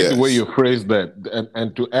like the way you phrased that,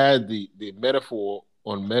 and to add the metaphor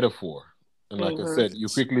on metaphor. And like I said, you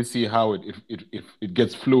quickly see how it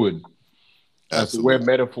gets fluid. As to where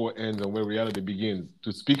metaphor ends and where reality begins.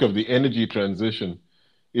 To speak of the energy transition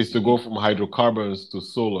is to go from hydrocarbons to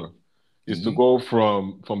solar, is to go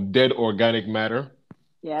from dead organic matter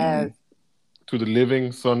to the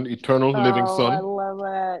living sun, eternal living sun. I love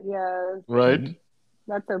that. Yes. Right?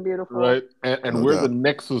 That's so beautiful. Right? And we're the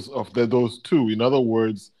nexus of those two. In other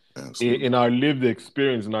words, in our lived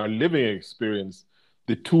experience, in our living experience,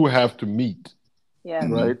 the two have to meet. Yeah.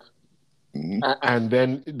 Right? And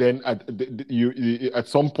then you at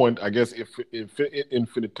some point, I guess, if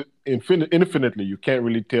infinitely, you can't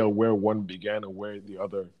really tell where one began and where the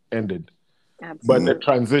other ended. But the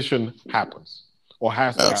transition happens, or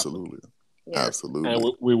has to happen. Absolutely. And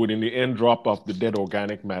we would, in the end, drop off the dead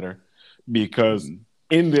organic matter, because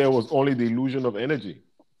in there was only the illusion of energy.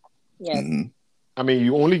 Yes. I mean,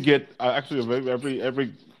 you only get actually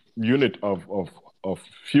every unit of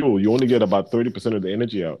fuel, you only get about 30% of the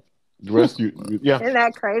energy out. The rest, Isn't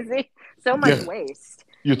that crazy? So much waste.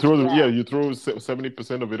 You throw you throw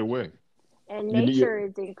 70% of it away. And nature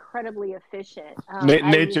is incredibly efficient.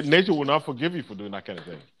 Nature will not forgive you for doing that kind of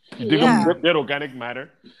thing. You dig up dead organic matter,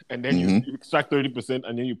 and then you extract 30%,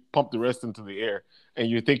 and then you pump the rest into the air, and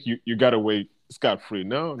you think you got away scot-free.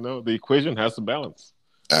 No, the equation has to balance.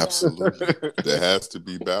 Absolutely. There has to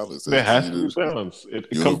be balance. There has to be balance.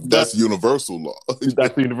 That's universal law.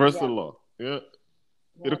 That's the universal law. Yeah.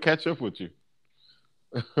 It'll catch up with you.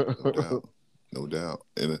 No doubt.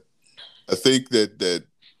 And I think that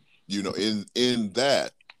you know, in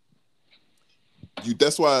that,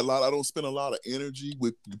 that's why I don't spend a lot of energy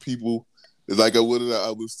with the people. Like I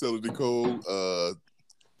was telling Nicole,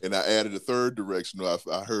 and I added a third direction.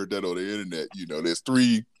 I heard that on the internet. You know, there's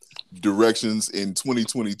 3 directions in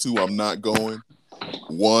 2022 I'm not going.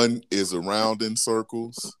 1 is around in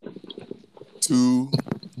circles. 2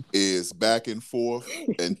 is back and forth,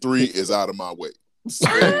 and 3 is out of my way. So,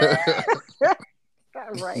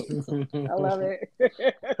 right. I love it.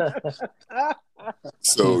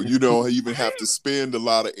 So you don't even have to spend a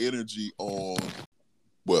lot of energy on,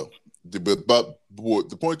 but the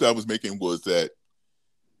point that I was making was that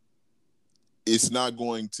it's not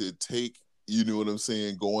going to take, you know what I'm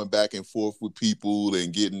saying, going back and forth with people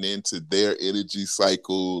and getting into their energy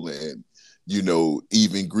cycle, and, you know,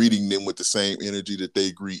 even greeting them with the same energy that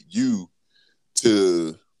they greet you,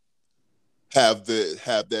 to have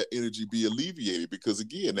that energy be alleviated, because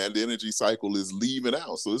again, that energy cycle is leaving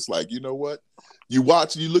out. So it's like, you know what, you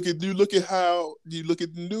look at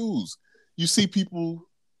the news, you see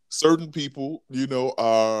certain people, you know,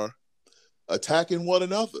 are attacking one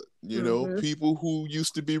another, you know, people who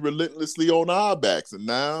used to be relentlessly on our backs, and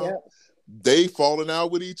now they falling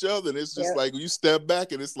out with each other, and it's just Yep. like you step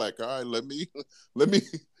back, and it's like, all right, let me, let me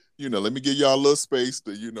give y'all a little space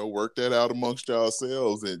to work that out amongst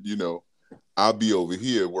yourselves, and I'll be over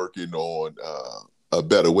here working on a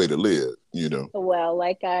better way to live. Well,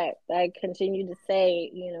 like I continue to say,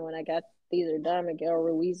 when I got these are Don Miguel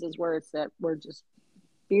Ruiz's words that were just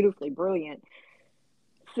beautifully brilliant.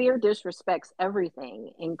 Fear disrespects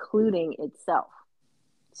everything, including itself.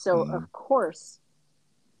 So, of course,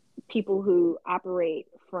 people who operate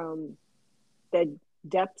from the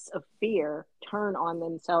depths of fear turn on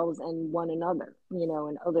themselves and one another,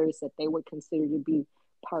 and others that they would consider to be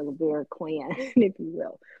part of their clan, if you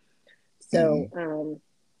will. So,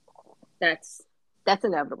 that's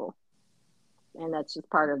inevitable, and that's just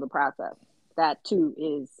part of the process. That too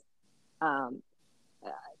is, a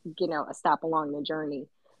stop along the journey.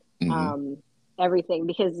 Everything,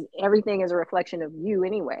 because everything is a reflection of you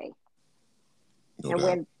anyway. No doubt.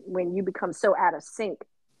 And when you become so out of sync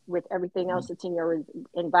with everything else that's in your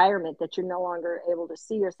environment that you're no longer able to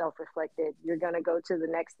see yourself reflected, you're going to go to the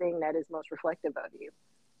next thing that is most reflective of you.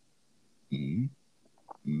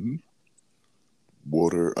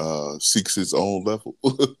 Water seeks its own level.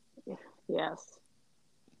 Yes.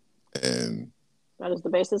 And that is the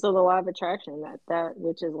basis of the law of attraction, that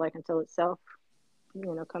which is like until itself,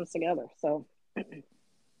 comes together. So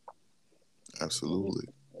absolutely.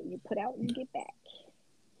 You put out and you get back.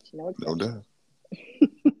 No doubt.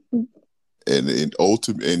 and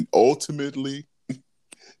ultimately,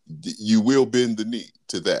 you will bend the knee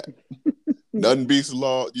to that. Nothing beats the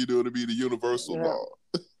law. You know what I mean? The universal law.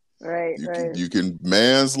 Right. You can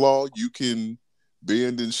man's law. You can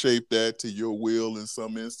bend and shape that to your will in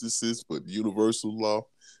some instances, but universal law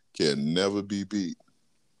can never be beat.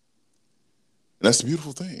 And that's a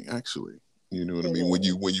beautiful thing, actually. You know what I mean?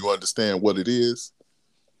 When you understand what it is,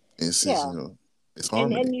 it's it's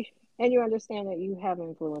harmony. And you understand that you have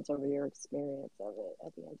influence over your experience of it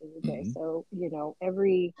at the end of the day. So,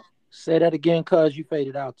 Say that again, cuz you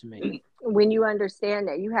faded out to me. When you understand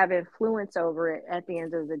that you have influence over it at the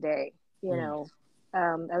end of the day,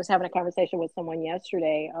 I was having a conversation with someone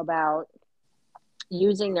yesterday about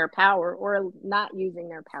using their power or not using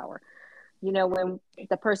their power. When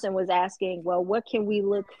the person was asking, well, what can we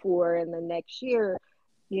look for in the next year?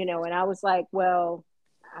 And I was like, well,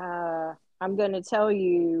 I'm going to tell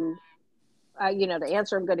you, the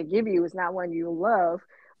answer I'm going to give you is not one you love,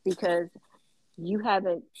 because you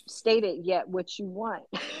haven't stated yet what you want.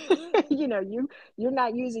 You're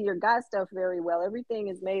not using your God stuff very well. Everything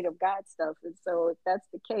is made of God stuff. And so if that's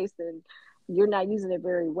the case, then you're not using it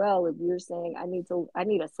very well. If you're saying, I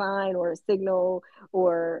need a sign or a signal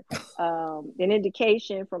or an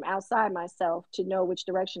indication from outside myself to know which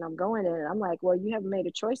direction I'm going in. And I'm like, well, you haven't made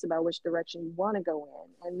a choice about which direction you want to go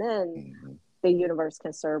in. And then the universe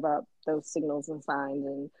can serve up those signals and signs,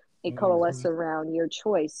 and it coalesces around your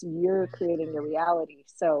choice. You're creating your reality.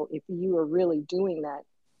 So if you are really doing that,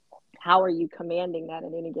 how are you commanding that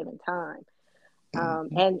at any given time?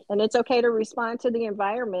 And it's okay to respond to the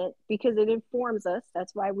environment because it informs us.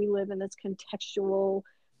 That's why we live in this contextual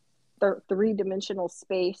three-dimensional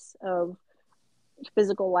space of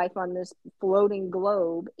physical life on this floating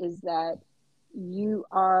globe, is that you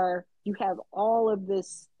have all of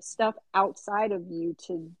this stuff outside of you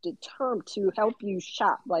to help you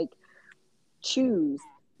shop, like choose.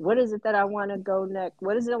 What is it that I want to go next?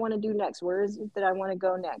 What is it I want to do next? Where is it that I want to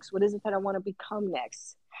go next? What is it that I want to become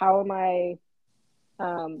next? How am I,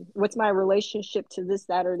 what's my relationship to this,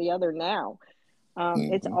 that, or the other now?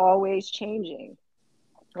 It's always changing,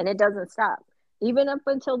 and it doesn't stop. Even up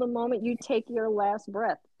until the moment you take your last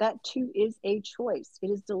breath, that too is a choice. It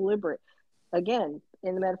is deliberate. Again,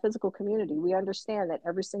 in the metaphysical community, we understand that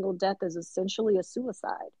every single death is essentially a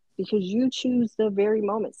suicide because you choose the very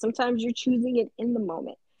moment. Sometimes you're choosing it in the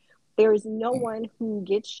moment. There is no one who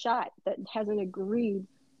gets shot that hasn't agreed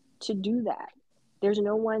to do that. There's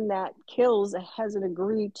no one that kills that hasn't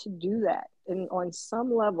agreed to do that. And on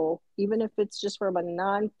some level, even if it's just from a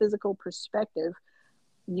non-physical perspective,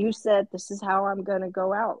 you said, this is how I'm going to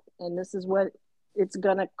go out, and this is what it's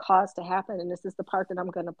going to cause to happen, and this is the part that I'm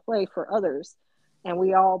going to play for others. And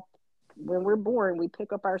we all, when we're born, we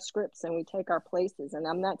pick up our scripts and we take our places. And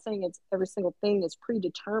I'm not saying it's every single thing is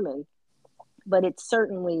predetermined, but it's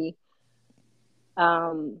certainly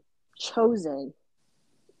chosen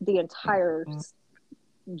the entire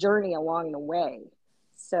journey along the way.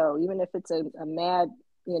 So even if it's a mad,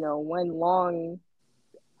 one long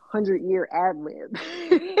 100-year ad lib,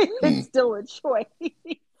 it's still a choice.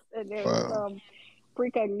 And there's some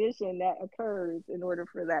precognition that occurs in order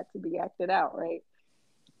for that to be acted out, right?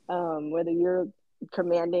 Whether you're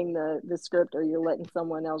commanding the script, or you're letting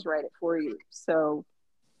someone else write it for you. So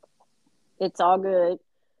it's all good.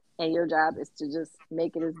 And your job is to just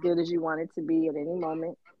make it as good as you want it to be at any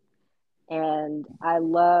moment. And I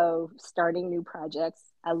love starting new projects.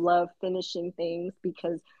 I love finishing things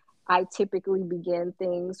because I typically begin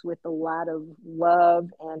things with a lot of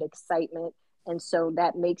love and excitement. And so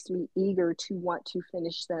that makes me eager to want to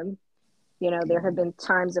finish them. You know, there have been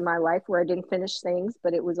times in my life where I didn't finish things,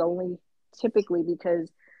 but it was only typically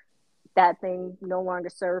because that thing no longer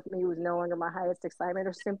served me, was no longer my highest excitement,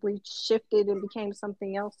 or simply shifted and became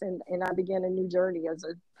something else. And I began a new journey as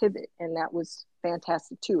a pivot. And that was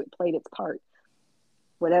fantastic too. It played its part.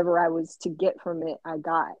 Whatever I was to get from it, I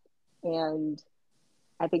got. And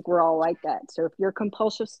I think we're all like that. So if you're a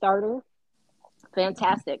compulsive starter,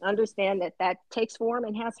 fantastic. Understand that that takes form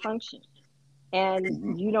and has function.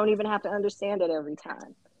 And you don't even have to understand it every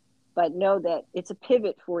time. But know that it's a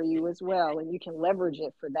pivot for you as well. And you can leverage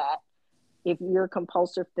it for that. If you're a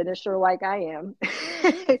compulsive finisher like I am,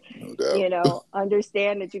 you know,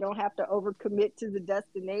 understand that you don't have to overcommit to the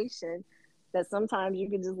destination, that sometimes you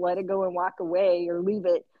can just let it go and walk away, or leave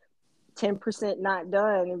it 10% not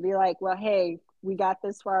done and be like, well, hey, we got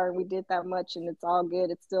this far and we did that much and it's all good.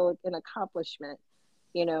 It's still an accomplishment,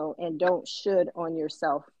 you know, and don't should on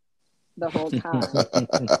yourself the whole time.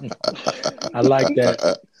 I like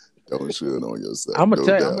that. Don't should on yourself. I'm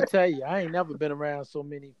gonna tell you, I ain't never been around so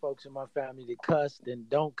many folks in my family that cussed and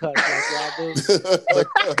don't cuss like y'all do.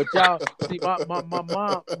 But y'all see,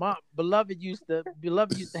 my beloved used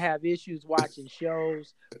to have issues watching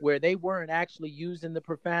shows where they weren't actually using the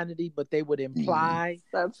profanity, but they would imply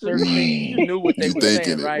certain things. You knew what they were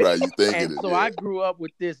saying, right? Right, you thinking and it. So I grew up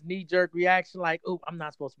with this knee-jerk reaction, like, "Oh, I'm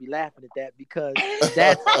not supposed to be laughing at that because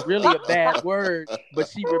that's really a bad word." But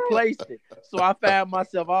she replaced it, so I found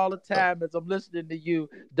myself all the time as I'm listening to you,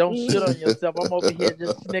 don't shit on yourself. I'm over here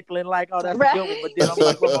just snickling like, oh, that's a good one. But then I'm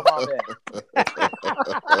like, where my mom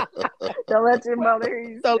at? Don't let your mother hear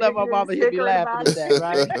you. Don't let my mama hear me laughing at that,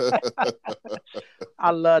 right?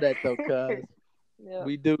 I love that though, cuz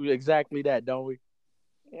we do exactly that, don't we?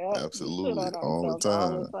 Yeah, absolutely. All the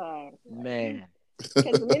time. Man.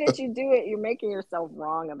 Because the minute you do it, you're making yourself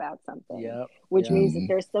wrong about something, which means that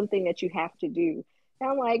there's something that you have to do.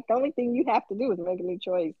 And I'm like, the only thing you have to do is make a new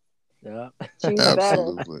choice. Yeah. Choose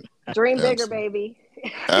better. Dream bigger, baby.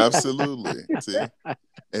 Absolutely.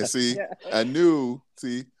 See, I knew,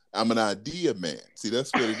 I'm an idea man. See,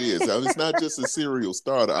 that's what it is. It's not just a serial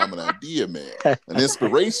starter. I'm an idea man, an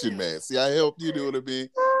inspiration man. See, I help you, know what I mean?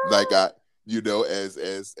 Like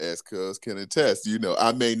as Cuz can attest,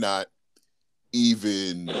 I may not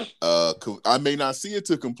even, I may not see it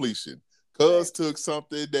to completion. Cuz took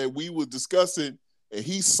something that we were discussing and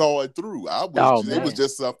he saw it through. It was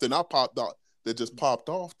just something I popped out that just popped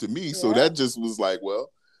off to me. So that just was like,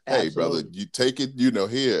 well, hey, brother, you take it,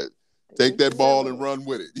 here, take that ball and run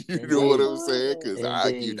with it. You know what I'm saying? Because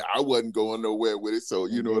I wasn't going nowhere with it. So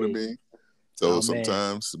you know what I mean? So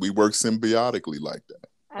sometimes we work symbiotically like that.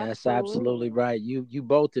 That's absolutely right. You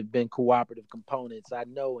both have been cooperative components. I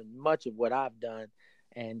know in much of what I've done,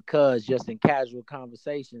 and cuz just in casual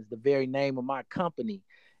conversations, the very name of my company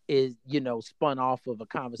is, spun off of a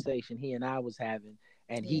conversation he and I was having.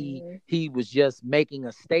 And he was just making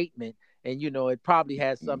a statement. And, it probably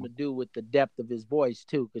has something to do with the depth of his voice,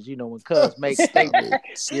 too. Because, when Cuz makes statements,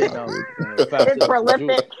 it's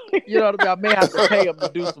prolific. You know what I mean? I may have to pay him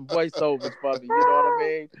to do some voiceovers for me. You know what I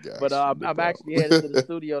mean? But I'm actually headed to the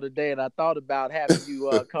studio today, and I thought about having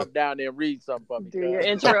you come down there and read something for me. Do your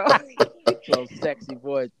intro. So sexy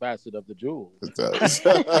voice, Bastard of the Jewels.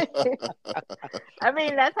 I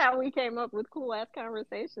mean, that's how we came up with cool ass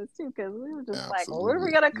conversations too, because we were just like, well, what are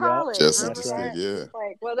we gonna call it? Just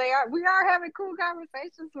like, well, we are having cool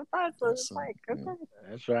conversations with us, so it's like, okay.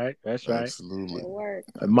 That's right. Absolutely.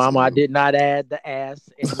 Mama, I did not add the ass.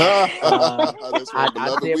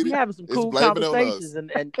 I said we having some cool conversations,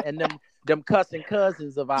 and them cussing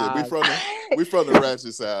cousins of ours. We from the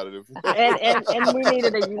ratchet side of it. And we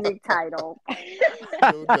needed a unique title.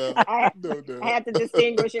 No doubt. I had to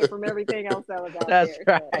distinguish it from everything else that was out there.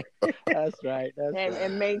 That's right.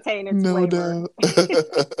 And maintain its flavor.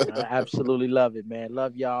 I absolutely love it, man.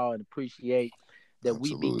 Love y'all and appreciate that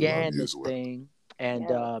we began this thing. And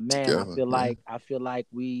man, together, I feel like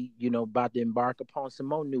we, about to embark upon some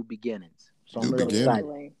more new beginnings. So I'm really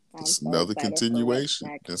excited. It's another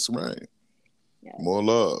continuation. That's right. Yeah. More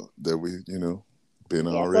love that we, been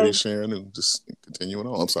already sharing and just continuing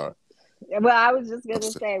on. I'm sorry. Well, I was just gonna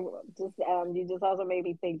say, you just also made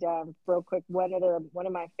me think, John, real quick. One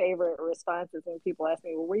of my favorite responses when people ask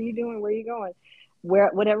me, "Well, what are you doing? Where are you going?"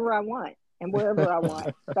 Whatever I want. and wherever I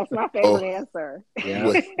want. That's my favorite answer. Yeah.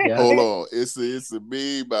 Wait, hold on. It's a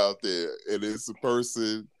meme out there, and it's a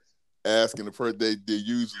person asking the person. They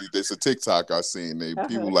usually, there's a TikTok I've seen.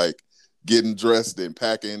 People like getting dressed and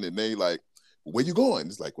packing, and they like, where you going?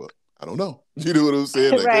 It's like, well, I don't know. You know what I'm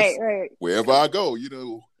saying? Right. Wherever I go,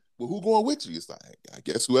 well, who going with you? It's like, I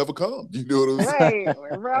guess whoever comes. You know what I'm saying? Right,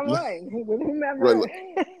 wherever I'm going, with whomever.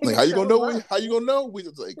 Right, like how you gonna know? How you gonna know? We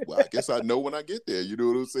just like, well, I guess I know when I get there. You know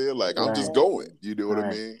what I'm saying? Like, I'm just going. You know what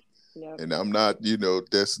I mean? Yep. And I'm not,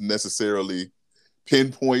 that's necessarily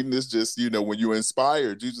pinpointing. It's just, when you're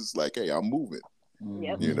inspired, you just like, hey, I'm moving.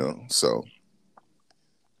 Yep. So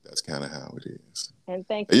that's kind of how it is. And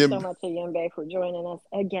thank you so much, Yembe, for joining us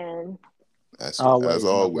again. As always.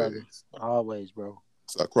 Always, bro.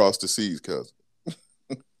 So I crossed the seas, cousin.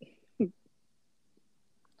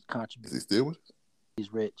 Contribution. Is he still with us?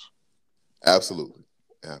 He's rich. Absolutely.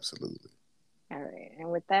 All right. And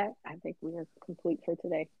with that, I think we are complete for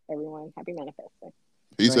today. Everyone, happy manifesting.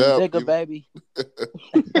 Peace out. Digger, baby.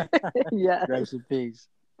 Yeah. Grace and peace.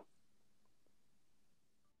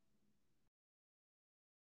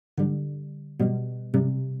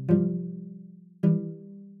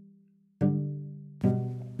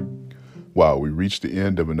 Wow, we reached the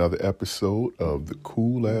end of another episode of the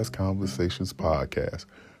Cool Ass Conversations podcast.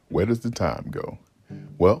 Where does the time go?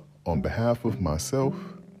 Well, on behalf of myself,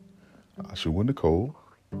 Ashua Nicole,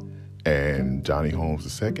 and Johnny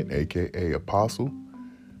Holmes II, a.k.a. Apostle,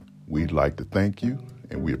 we'd like to thank you,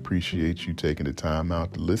 and we appreciate you taking the time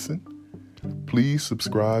out to listen. Please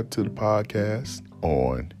subscribe to the podcast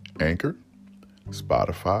on Anchor,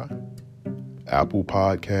 Spotify, Apple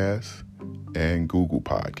Podcasts, and Google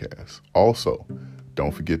Podcasts. Also,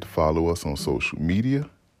 don't forget to follow us on social media,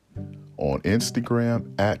 on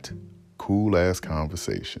Instagram at Cool Ass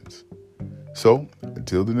Conversations. So,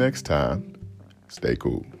 until the next time, stay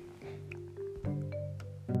cool.